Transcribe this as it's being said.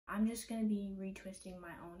I'm just gonna be retwisting my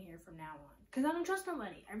own hair from now on, because I don't trust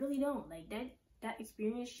nobody. I really don't. Like, that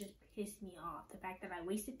experience just pissed me off. The fact that I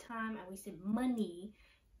wasted time, I wasted money,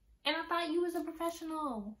 and I thought you was a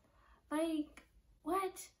professional. Like,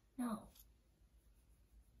 what? No.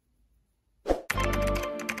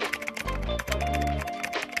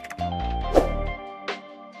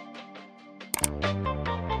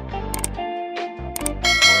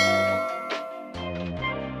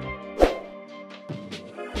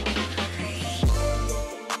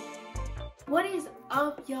 What is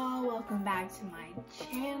up, y'all? Welcome back to my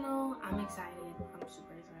channel. I'm excited. I'm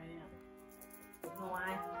super excited. You know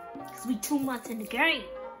why? Because we 2 months in the game.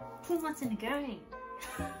 2 months in the game.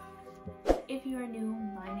 If you are new,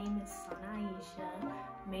 my name is Aishah.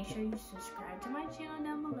 Make sure you subscribe to my channel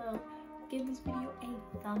down below. Give this video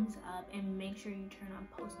a thumbs up and make sure you turn on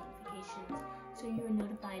post notifications so you are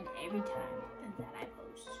notified every time that I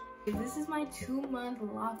post. This is my 2-month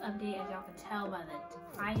LOC update, as y'all can tell by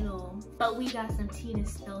the title. But we got some tea to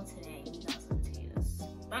spill today. We got some tea to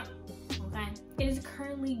spill. Okay. It is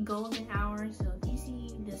currently golden hour, so if you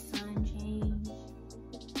see the sun change,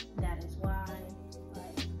 that is why.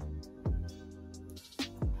 But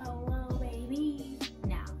hello, baby.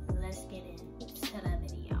 Now let's get into the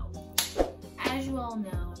video. As you all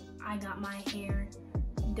know, I got my hair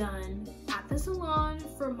done at the salon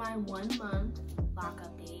for my 1 month LOC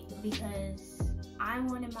update, because I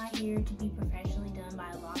wanted my hair to be professionally done by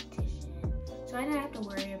a loctician, so I didn't have to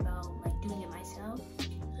worry about like doing it myself.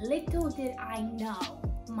 Little did I know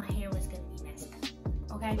my hair was gonna be messed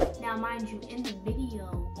up. Okay, now mind you, in the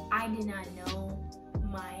video I did not know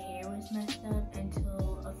my hair was messed up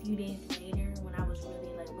until a few days later when I was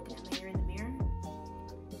really like looking at my hair in the mirror.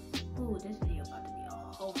 Ooh, this video about to be a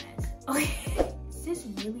whole mess. Okay. This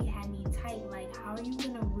really had me tight. Like, how are you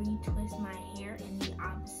gonna retwist my hair in the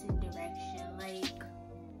opposite direction? Like,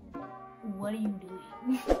 what are you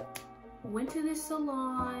doing? Went to this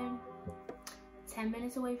salon 10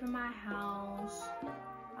 minutes away from my house.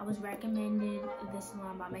 I was recommended this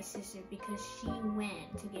salon by my sister because she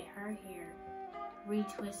went to get her hair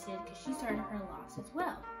retwisted because she started her loss as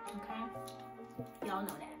well. Okay, y'all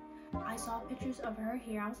know that. I saw pictures of her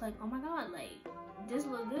hair. I was like, oh my god, like, this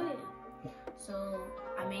look good. So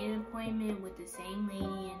I made an appointment with the same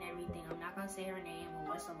lady and everything. I'm not gonna say her name or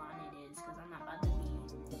what salon it is because I'm not about to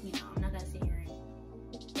be, you know, I'm not gonna sit here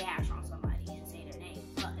and dash on somebody and say their name.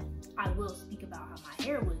 But I will speak about how my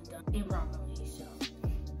hair was done improperly. So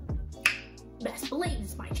best believe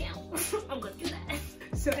this is my channel. I'm gonna do that.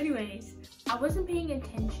 So anyways, I wasn't paying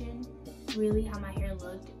attention really how my hair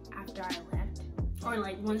looked after I left, or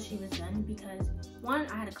like once she was done, because one,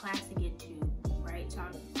 I had a class to get to. Right, so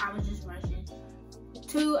I was just rushing.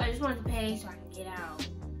 2, I just wanted to pay so I could get out.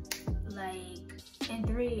 Like, and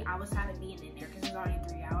 3, I was tired of being in there because it was already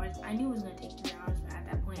 3 hours. I knew it was gonna take 3 hours, but at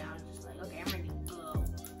that point, I was just like, okay, I'm ready to go.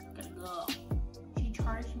 Gotta go. She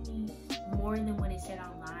charged me more than what it said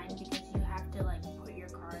online because you have to like put your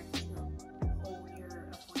card to hold your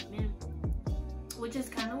appointment, which is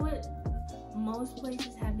kind of what most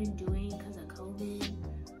places have been doing because of COVID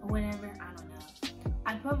or whatever. I don't know.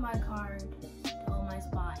 I put my card my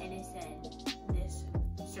spot and it said this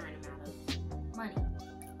certain amount of money,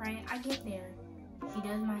 right? I get there, she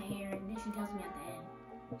does my hair, and then she tells me at the end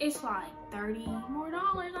it's like $30 more.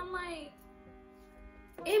 I'm like,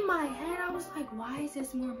 in my head I was like, why is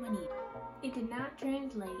this more money? It did not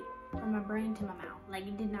translate from my brain to my mouth. Like,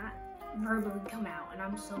 it did not verbally come out, and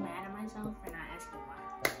I'm so mad at myself for not asking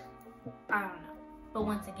why. I don't know, but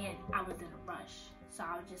once again, I was in a rush. So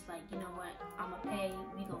I was just like, you know what, I'ma pay,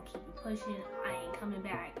 we gonna keep it pushing, I ain't coming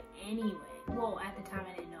back anyway. Well, at the time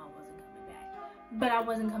I didn't know I wasn't coming back. But I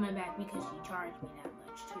wasn't coming back because she charged me that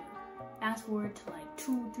much too. Fast forward to like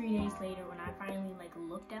 2-3 days later when I finally like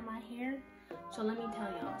looked at my hair. So let me tell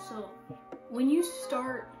y'all, so when you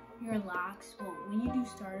start your locks, well, when you do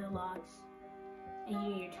starter locks and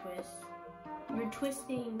you do your twists, you're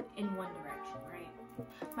twisting in one direction, right?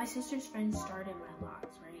 My sister's friend started my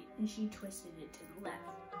locks, right? And she twisted it to the left,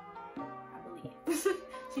 I believe.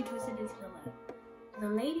 She twisted it to the left. The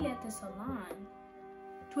lady at the salon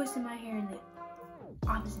twisted my hair in the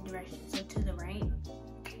opposite direction, so to the right.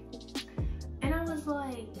 And I was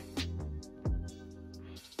like,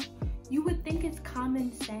 you would think it's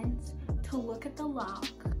common sense to look at the lock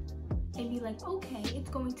and be like, okay, it's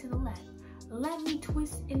going to the left. Let me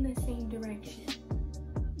twist in the same direction.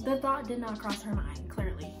 The thought did not cross her mind,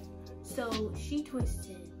 clearly. So she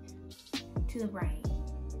twisted to the right,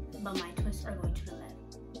 but my twists are going to the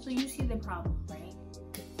left. So you see the problem, right?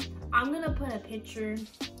 I'm gonna put a picture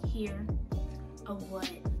here of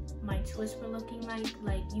what my twists were looking like.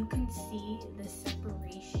 Like, you can see the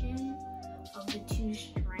separation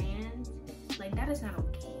is not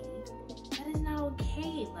okay. That is not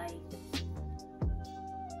okay. Like,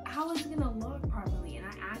 how is it gonna look properly? And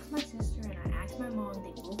I asked my sister and I asked my mom.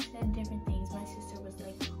 They both said different things. My sister was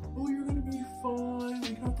like, oh, you're gonna be fine.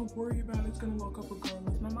 You don't have to worry about it. It's gonna look up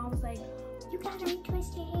regardless. My mom was like, you gotta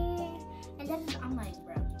retwist your hair. And then I'm like,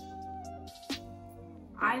 bro,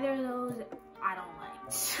 either of those I don't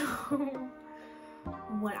like. So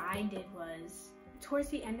what I did was, towards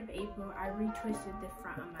the end of April, I retwisted the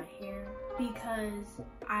front of my hair because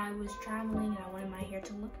I was traveling and I wanted my hair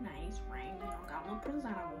to look nice, right? You know, got a little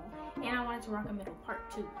presentable. And I wanted to rock a middle part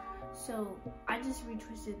too. So I just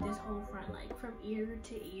retwisted this whole front, like from ear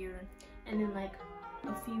to ear. And then like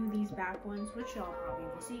a few of these back ones, which y'all probably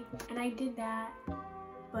will see. And I did that,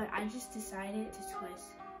 but I just decided to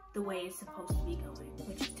twist the way it's supposed to be going,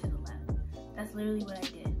 which is to the left. That's literally what I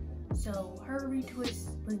did. So her retwist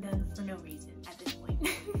was done for no reason at this point.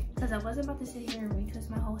 Because I wasn't about to sit here and retwist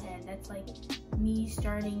my whole head. That's like me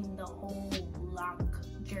starting the whole LOC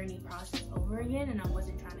journey process over again, and I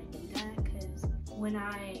wasn't trying to do that because when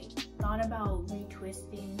I thought about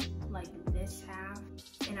retwisting like this half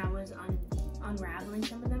and I was unraveling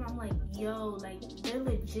some of them, I'm like, yo, like they're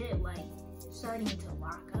legit like starting to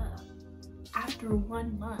lock up after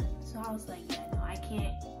 1 month. So I was like, yeah, no, I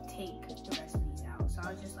can't take the rest of these out. So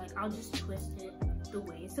I was just like, I'll just twist it the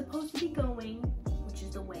way it's supposed to be going, which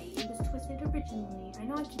is the way it was twisted originally. I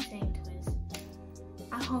know I keep saying twist.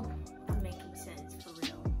 I hope I'm making sense for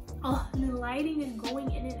real. Oh, and the lighting is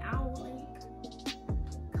going in and out. Like,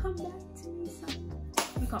 come back to me, son.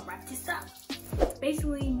 We gonna wrap this up.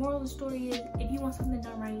 Basically, moral of the story is, if you want something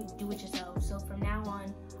done right, do it yourself. So from now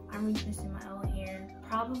on, I'm retwisting my own hair.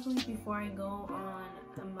 Probably before I go on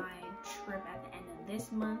my trip at the end of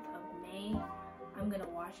this month of May, I'm gonna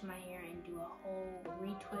wash my hair and do a whole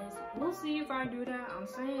retwist. We'll see if I do that. I'm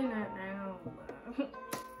saying that now, but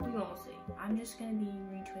we gonna see. I'm just gonna be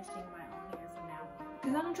retwisting my own hair from now on.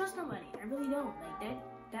 Because I don't trust nobody. I really don't. Like,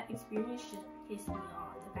 that experience just pissed me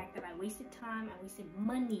off. The fact that I wasted time, I wasted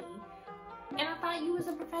money, and I thought you was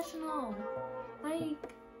a professional.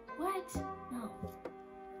 Like, what? No.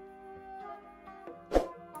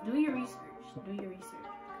 Do your research. Do your research.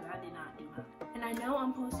 Because I did not do that. And I know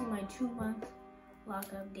I'm posting my 2-month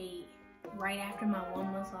lockup date right after my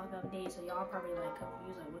 1 month lockup date. So y'all probably like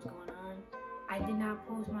confused, like what's going on. I did not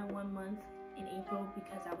post my 1 month in April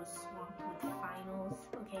because I was swamped with finals.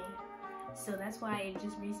 Okay. So that's why it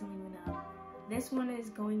just recently went up. This one is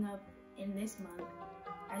going up in this month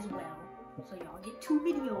as well. So y'all get 2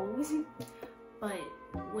 videos. But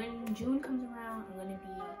when June comes around, I'm gonna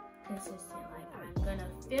be consistent. Like, I'm gonna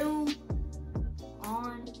film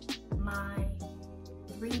on my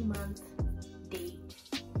 3-month date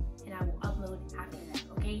and I will upload after that.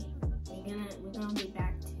 Okay, we're gonna get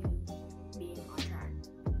back to being on track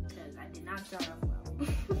because I did not start off well.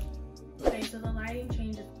 Okay, so the lighting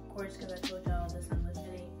changed, of course, because I told y'all the sun was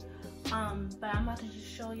today. But I'm about to just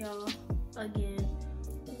show y'all again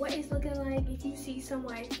what it's looking like. If you see some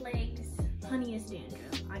white flakes, honey, it's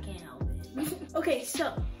dandruff. I can't help it. Okay,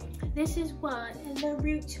 so this is what the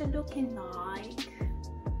roots are looking like.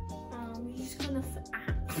 We're just gonna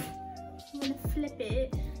I'm gonna flip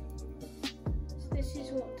it. So this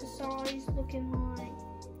is what the side is looking like.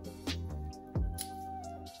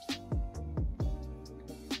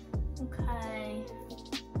 Okay,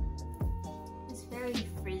 it's very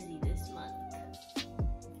frizzy this month,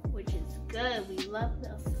 which is good. We love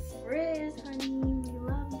the frizz, honey. We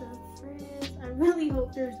love the frizz. I really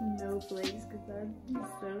hope there's no flakes because that'd be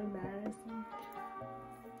so embarrassing.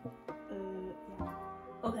 Yeah.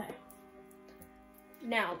 Okay.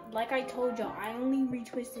 Now, like I told y'all, I only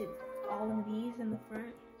retwisted all of these in the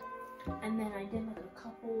front, and then I did like a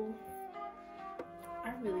couple.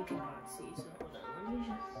 I really cannot see, so hold on. Let me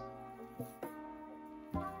just.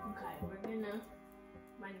 Okay, we're gonna.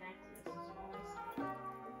 My necklace is always.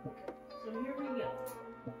 Okay, so here we go.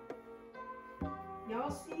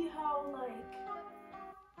 Y'all see how like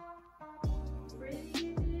frizzy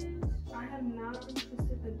it is? I have not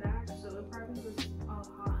retwisted the back, so it probably looks a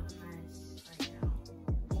hot mess right now.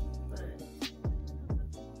 But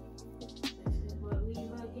this is what we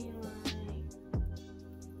looking like.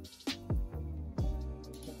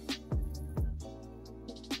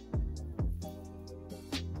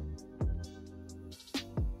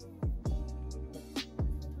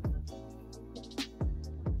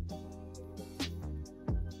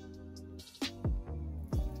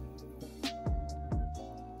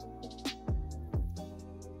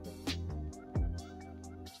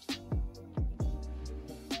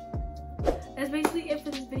 That's basically it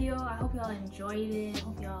for this video. I hope y'all enjoyed it. I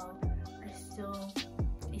hope y'all are still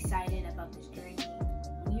excited about this journey.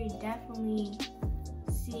 We are definitely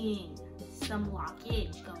seeing some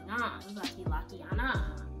lockage going on. Lucky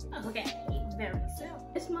Lockiana. Okay, very soon.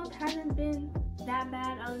 This month hasn't been that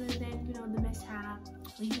bad other than, you know, the mishap.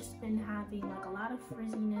 We just been having like a lot of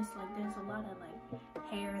frizziness. Like there's a lot of like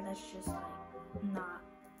hair that's just like not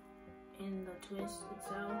in the twist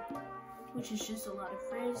itself, which is just a lot of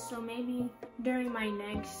frizz. So maybe during my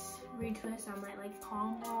next retwist I might like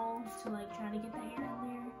palm roll to like try to get the hair in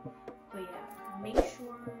there. But yeah, make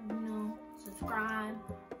sure, you know, subscribe,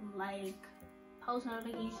 like, post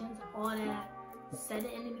notifications, all that. Said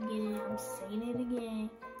it in the beginning, I'm saying it again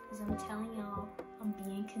because I'm telling y'all I'm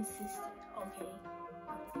being consistent. Okay,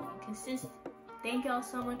 I'm being consistent. Thank y'all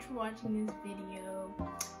so much for watching this video.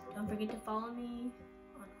 Don't forget to follow me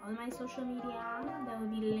on all my social media. That will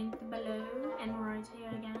be linked below and right here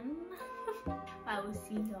again. I will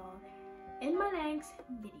see y'all in my next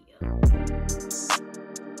video.